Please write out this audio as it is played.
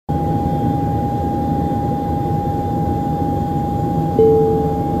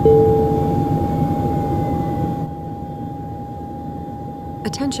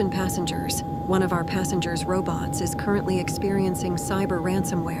Attention passengers. One of our passengers' robots is currently experiencing cyber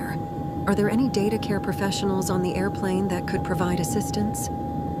ransomware. Are there any data care professionals on the airplane that could provide assistance?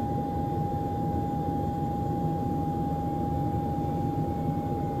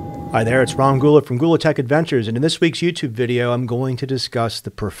 Hi there, it's Gula from Gula Tech Adventures, and in this week's YouTube video, I'm going to discuss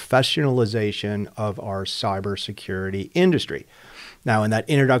the professionalization of our cybersecurity industry. Now, in that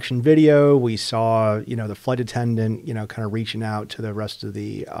introduction video, we saw, the flight attendant, kind of reaching out to the rest of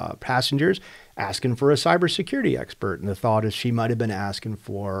the passengers, asking for a cybersecurity expert, and the thought is she might have been asking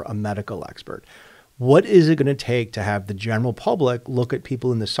for a medical expert. What is it going to take to have the general public look at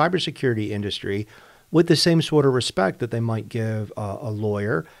people in the cybersecurity industry with the same sort of respect that they might give a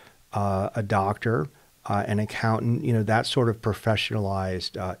lawyer, a doctor, an accountant, that sort of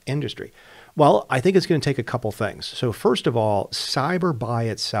professionalized industry? Well, I think it's going to take a couple things. So first of all, cyber by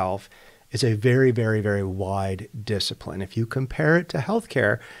itself is a very, very, very wide discipline. If you compare it to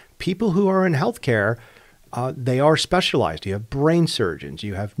healthcare, people who are in healthcare, they are specialized. You have brain surgeons,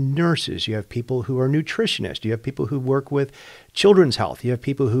 you have nurses, you have people who are nutritionists, you have people who work with children's health, you have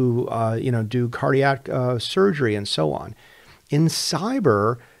people who, do cardiac surgery and so on. In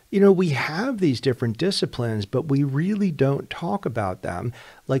cyber, we have these different disciplines, but we really don't talk about them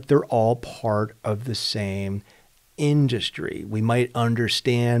like they're all part of the same industry. We might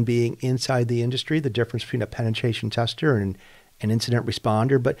understand, being inside the industry, the difference between a penetration tester and an incident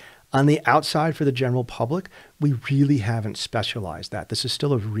responder, but on the outside for the general public, we really haven't specialized that. This is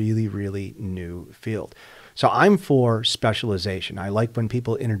still a really, really new field. So I'm for specialization. I like when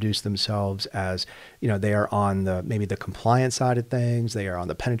people introduce themselves as, they are on maybe the compliance side of things, they are on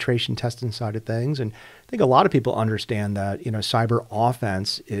the penetration testing side of things. And I think a lot of people understand that, cyber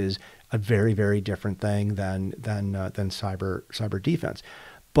offense is a very, very different thing than cyber defense.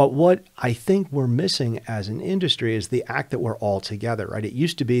 But what I think we're missing as an industry is the act that we're all together, right? It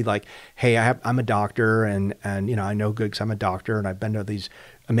used to be like, hey, I'm a doctor and I know good because I'm a doctor and I've been to these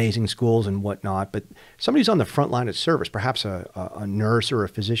amazing schools and whatnot. But somebody's on the front line of service, perhaps a nurse or a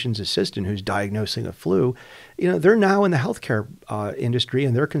physician's assistant who's diagnosing a flu, they're now in the healthcare industry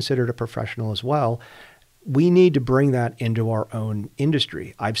and they're considered a professional as well. We need to bring that into our own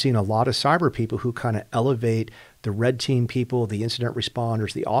industry. I've seen a lot of cyber people who kind of elevate the red team people, the incident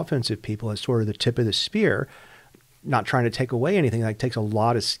responders, the offensive people as sort of the tip of the spear, not trying to take away anything. Like, it takes a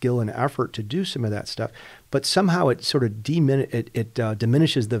lot of skill and effort to do some of that stuff, but somehow it sort of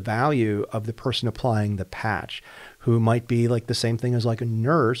diminishes the value of the person applying the patch, who might be like the same thing as like a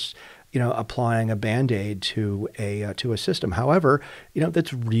nurse, applying a Band-Aid to a system. However,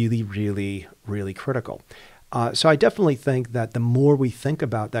 that's really, really, really critical. So I definitely think that the more we think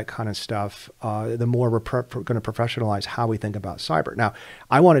about that kind of stuff, the more we're going to professionalize how we think about cyber. Now,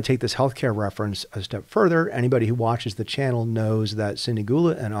 I want to take this healthcare reference a step further. Anybody who watches the channel knows that Cindy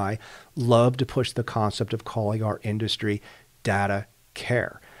Gula and I love to push the concept of calling our industry data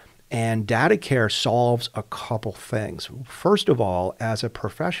care. And data care solves a couple things. First of all, as a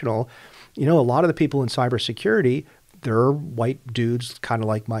professional, a lot of the people in cybersecurity, they're white dudes kind of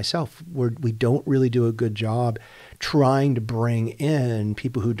like myself. We don't really do a good job trying to bring in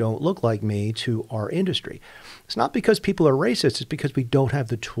people who don't look like me to our industry. It's not because people are racist, it's because we don't have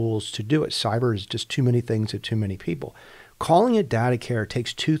the tools to do it. Cyber is just too many things to too many people. Calling it data care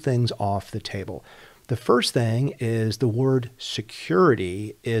takes two things off the table. The first thing is the word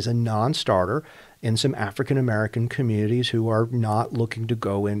security is a non-starter in some African-American communities who are not looking to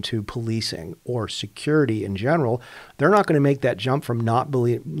go into policing or security in general. They're not going to make that jump from not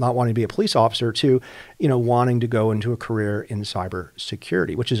wanting to be a police officer to, wanting to go into a career in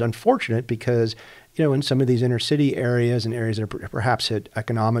cybersecurity, which is unfortunate because, in some of these inner city areas and areas that are perhaps hit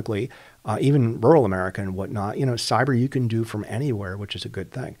economically, even rural America and whatnot, cyber you can do from anywhere, which is a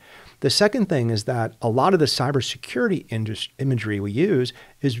good thing. The second thing is that a lot of the cybersecurity imagery we use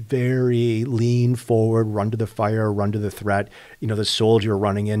is very lean forward, run to the fire, run to the threat, the soldier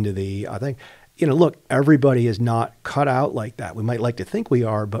running into the thing. Look, everybody is not cut out like that. We might like to think we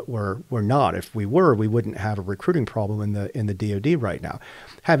are, but we're not. If we were, we wouldn't have a recruiting problem in the DoD right now.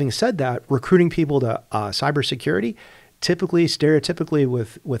 Having said that, recruiting people to cybersecurity, stereotypically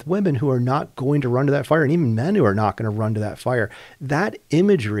with women who are not going to run to that fire, and even men who are not going to run to that fire, that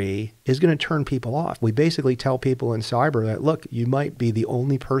imagery is going to turn people off. We basically tell people in cyber that, look, you might be the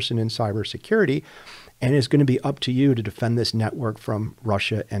only person in cybersecurity, and it's going to be up to you to defend this network from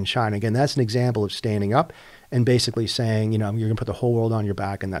Russia and China. Again, that's an example of standing up and basically saying, you're going to put the whole world on your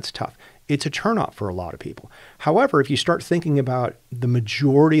back, and that's tough. It's a turnoff for a lot of people. However, if you start thinking about the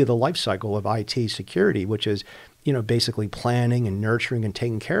majority of the life cycle of IT security, which is, basically planning and nurturing and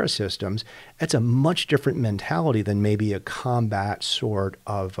taking care of systems, it's a much different mentality than maybe a combat sort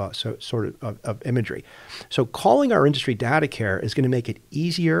of imagery. So calling our industry data care is going to make it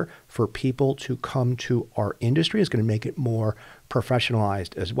easier for people to come to our industry. It's going to make it more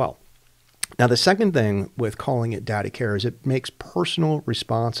professionalized as well. Now, the second thing with calling it data care is it makes personal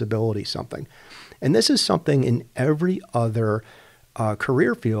responsibility something. And this is something in every other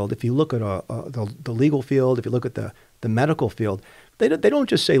career field. If you look at the legal field, if you look at the medical field, they don't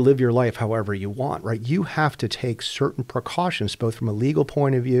just say live your life however you want, right? You have to take certain precautions, both from a legal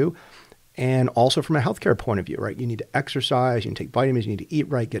point of view and also from a healthcare point of view, right? You need to exercise, you need to take vitamins, you need to eat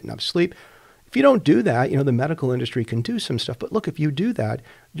right, get enough sleep. If you don't do that, the medical industry can do some stuff. But look, if you do that,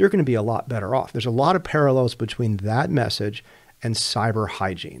 you're going to be a lot better off. There's a lot of parallels between that message and cyber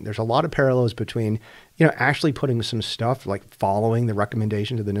hygiene. There's a lot of parallels between, actually putting some stuff like following the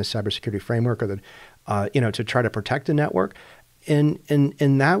recommendations of the NIST cybersecurity framework, or to try to protect the network. And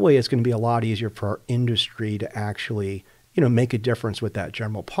in that way, it's going to be a lot easier for our industry to actually, make a difference with that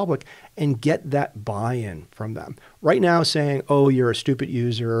general public and get that buy-in from them. Right now, saying, oh, you're a stupid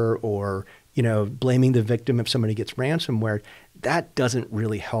user, or, blaming the victim if somebody gets ransomware, that doesn't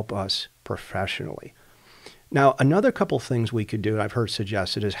really help us professionally. Now, another couple things we could do, I've heard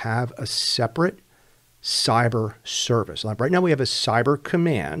suggested, is have a separate cyber service. Like right now, we have a cyber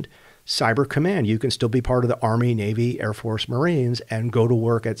command. Cyber command, you can still be part of the Army, Navy, Air Force, Marines, and go to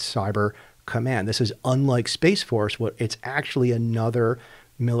work at cyber command. This is unlike Space Force, it's actually another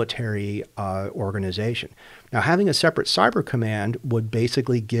military organization. Now, having a separate cyber command would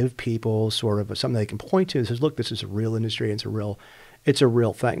basically give people sort of something they can point to and says, look, this is a real industry. It's a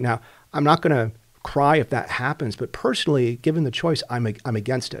real thing. Now, I'm not going to cry if that happens, but personally, given the choice, I'm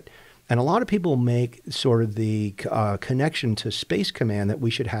against it. And a lot of people make sort of the connection to Space Command that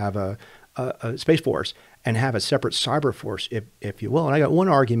we should have a Space Force and have a separate cyber force, if you will. And I got one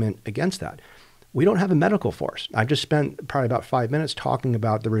argument against that. We don't have a medical force. I just spent probably about 5 minutes talking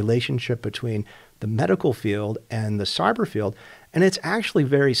about the relationship between the medical field and the cyber field. And it's actually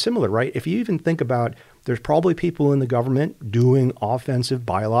very similar, right? If you even think about, there's probably people in the government doing offensive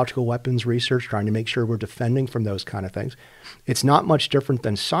biological weapons research, trying to make sure we're defending from those kind of things. It's not much different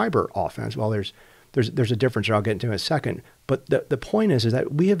than cyber offense. Well, there's a difference that I'll get into in a second. But the point is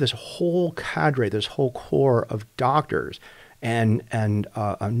that we have this whole cadre, this whole core of doctors and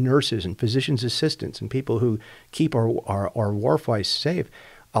nurses and physicians' assistants and people who keep our warfights safe.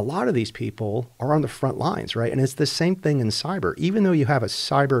 A lot of these people are on the front lines, right? And it's the same thing in cyber. Even though you have a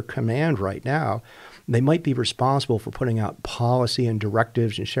cyber command right now, they might be responsible for putting out policy and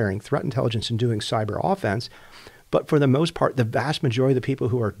directives and sharing threat intelligence and doing cyber offense. But for the most part, the vast majority of the people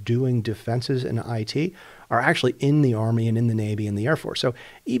who are doing defenses in IT are actually in the Army and in the Navy and the Air Force. So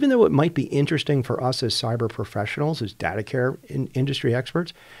even though it might be interesting for us as cyber professionals, as data care industry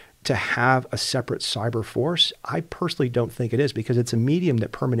experts, to have a separate cyber force, I personally don't think it is, because it's a medium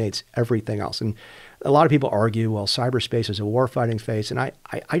that permeates everything else. And a lot of people argue, well, cyberspace is a warfighting space. And I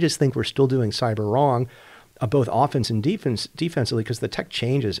just think we're still doing cyber wrong, both offense and defensively, because the tech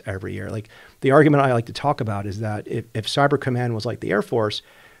changes every year. Like the argument I like to talk about is that if Cyber Command was like the Air Force,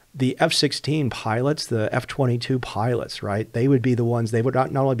 the F-16 pilots, the F-22 pilots, right? They would be the ones, they would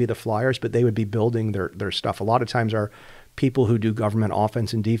not only be the flyers, but they would be building their stuff. A lot of times our people who do government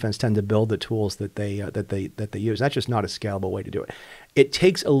offense and defense tend to build the tools that they use. That's just not a scalable way to do it. It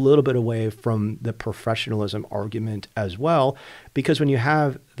takes a little bit away from the professionalism argument as well, because when you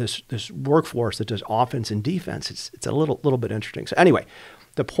have this workforce that does offense and defense, it's a little bit interesting. So anyway,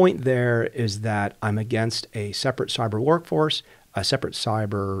 the point there is that I'm against a separate cyber workforce, a separate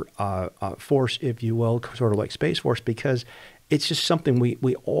cyber force, if you will, sort of like Space Force, because it's just something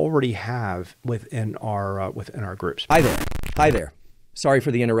we already have within our groups. Hi there. Sorry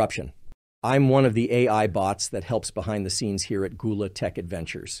for the interruption. I'm one of the AI bots that helps behind the scenes here at Gula Tech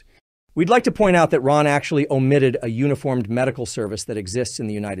Adventures. We'd like to point out that Ron actually omitted a uniformed medical service that exists in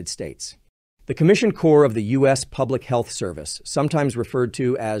the United States. The Commissioned Corps of the U.S. Public Health Service, sometimes referred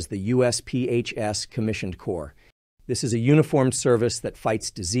to as the USPHS Commissioned Corps. This is a uniformed service that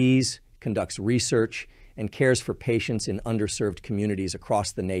fights disease, conducts research, and cares for patients in underserved communities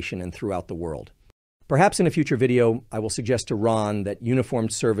across the nation and throughout the world. Perhaps in a future video, I will suggest to Ron that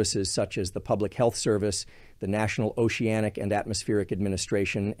uniformed services such as the Public Health Service, the National Oceanic and Atmospheric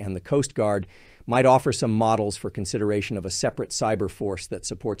Administration, and the Coast Guard might offer some models for consideration of a separate cyber force that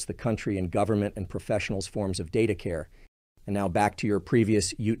supports the country in government and professionals' forms of data care. And now back to your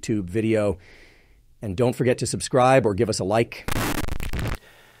previous YouTube video. And don't forget to subscribe or give us a like.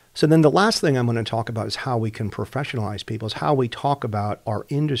 So then the last thing I'm going to talk about is how we can professionalize people, is how we talk about our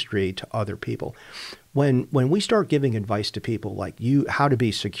industry to other people. When we start giving advice to people like how to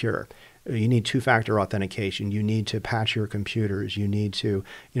be secure, you need two-factor authentication. You need to patch your computers. You need to,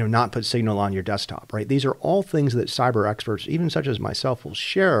 not put Signal on your desktop, right? These are all things that cyber experts, even such as myself, will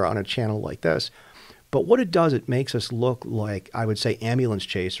share on a channel like this. But what it does, it makes us look like, I would say, ambulance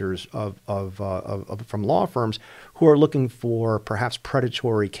chasers from law firms who are looking for perhaps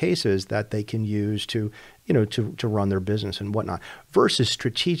predatory cases that they can use to run their business and whatnot, versus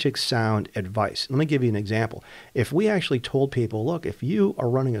strategic sound advice. Let me give you an example. If we actually told people, look, if you are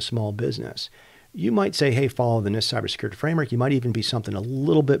running a small business, you might say, hey, follow the NIST cybersecurity framework. You might even be something a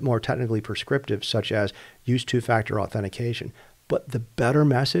little bit more technically prescriptive, such as use two-factor authentication. But the better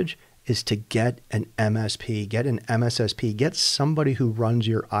message is to get an MSP, get an MSSP, get somebody who runs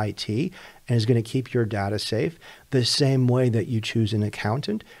your IT and is going to keep your data safe, the same way that you choose an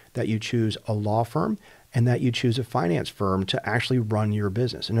accountant, that you choose a law firm, and that you choose a finance firm to actually run your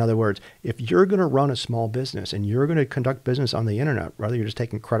business. In other words, if you're going to run a small business and you're going to conduct business on the internet, whether you're just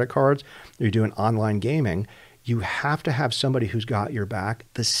taking credit cards or you're doing online gaming, you have to have somebody who's got your back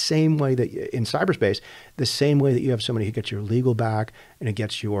the same way that in cyberspace, the same way that you have somebody who gets your legal back and it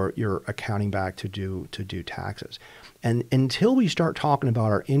gets your accounting back to do taxes. And until we start talking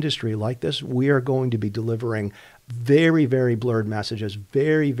about our industry like this, we are going to be delivering very, very blurred messages,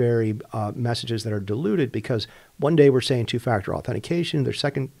 very, very messages that are diluted, because one day we're saying two-factor authentication. The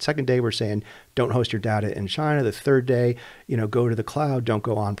second day we're saying don't host your data in China. The third day, go to the cloud, don't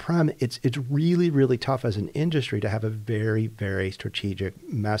go on-prem. It's really, really tough as an industry to have a very, very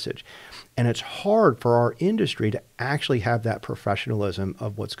strategic message. And it's hard for our industry to actually have that professionalism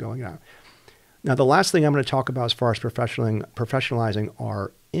of what's going on. Now, the last thing I'm going to talk about as far as professionalizing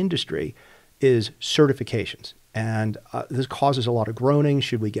our industry is certifications. And this causes a lot of groaning.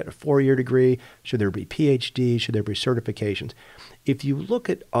 Should we get a 4-year degree? Should there be PhD? Should there be certifications? If you look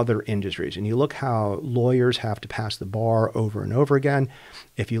at other industries and you look how lawyers have to pass the bar over and over again,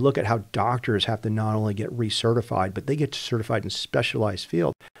 if you look at how doctors have to not only get recertified, but they get certified in specialized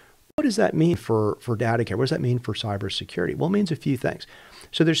field, what does that mean for data care? What does that mean for cybersecurity? Well, it means a few things.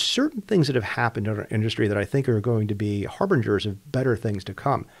 So there's certain things that have happened in our industry that I think are going to be harbingers of better things to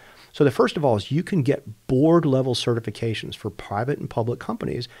come. So the first of all is you can get board level certifications for private and public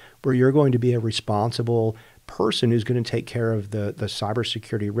companies where you're going to be a responsible person who's going to take care of the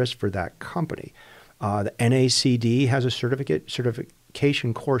cybersecurity risk for that company. The NACD has a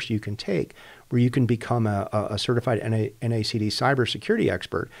certification course you can take where you can become a certified NACD cybersecurity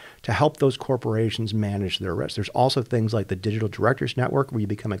expert to help those corporations manage their risk. There's also things like the Digital Directors Network where you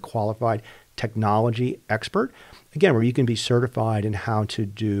become a qualified technology expert, again, where you can be certified in how to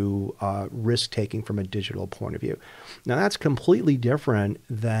do risk-taking from a digital point of view. Now, that's completely different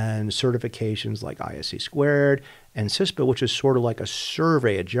than certifications like ISC Squared and CISPA, which is sort of like a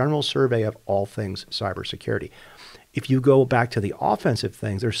survey, a general survey of all things cybersecurity. If you go back to the offensive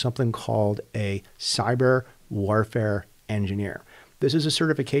things, there's something called a cyber warfare engineer. This is a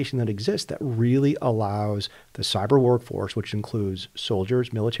certification that exists that really allows the cyber workforce, which includes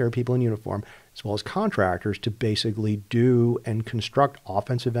soldiers, military people in uniform, as well as contractors, to basically do and construct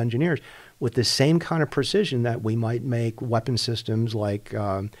offensive engineers with the same kind of precision that we might make weapon systems like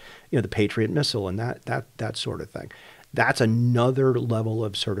the Patriot missile and that sort of thing. That's another level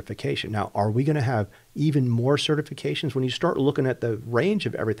of certification. Now, are we going to have even more certifications? When you start looking at the range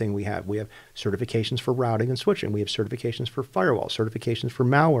of everything we have certifications for routing and switching. We have certifications for firewall, certifications for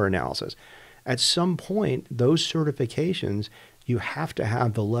malware analysis. At some point, those certifications, you have to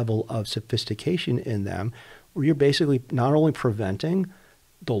have the level of sophistication in them where you're basically not only preventing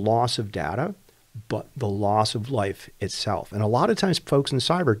the loss of data, but the loss of life itself. And a lot of times folks in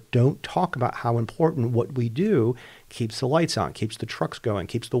cyber don't talk about how important what we do keeps the lights on, keeps the trucks going,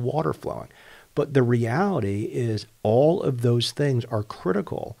 keeps the water flowing. But the reality is all of those things are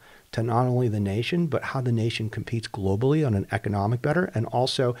critical to not only the nation, but how the nation competes globally on an economic better, and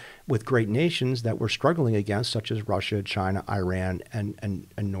also with great nations that we're struggling against, such as Russia, China, Iran, and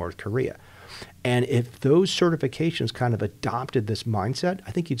North Korea. And if those certifications kind of adopted this mindset,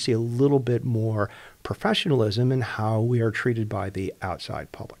 I think you'd see a little bit more professionalism in how we are treated by the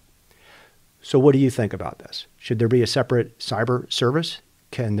outside public. So what do you think about this? Should there be a separate cyber service?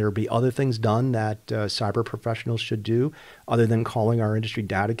 Can there be other things done that cyber professionals should do other than calling our industry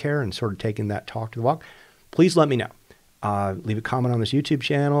data care and sort of taking that talk to the walk? Please let me know. Leave a comment on this YouTube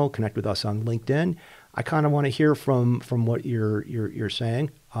channel, connect with us on LinkedIn. I kind of want to hear from what you're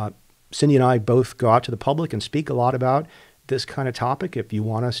saying. Cindy and I both go out to the public and speak a lot about this kind of topic. If you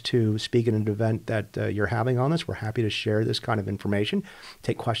want us to speak at an event that you're having on this, we're happy to share this kind of information,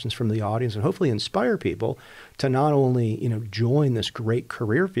 take questions from the audience, and hopefully inspire people to not only join this great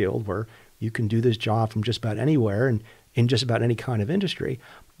career field where You can do this job from just about anywhere and in just about any kind of industry,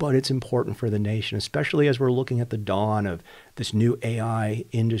 but it's important for the nation, especially as we're looking at the dawn of this new AI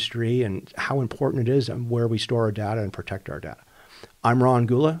industry and how important it is and where we store our data and protect our data. I'm Ron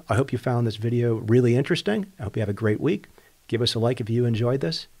Gula. I hope you found this video really interesting. I hope you have a great week. Give us a like if you enjoyed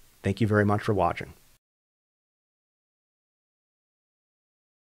this. Thank you very much for watching.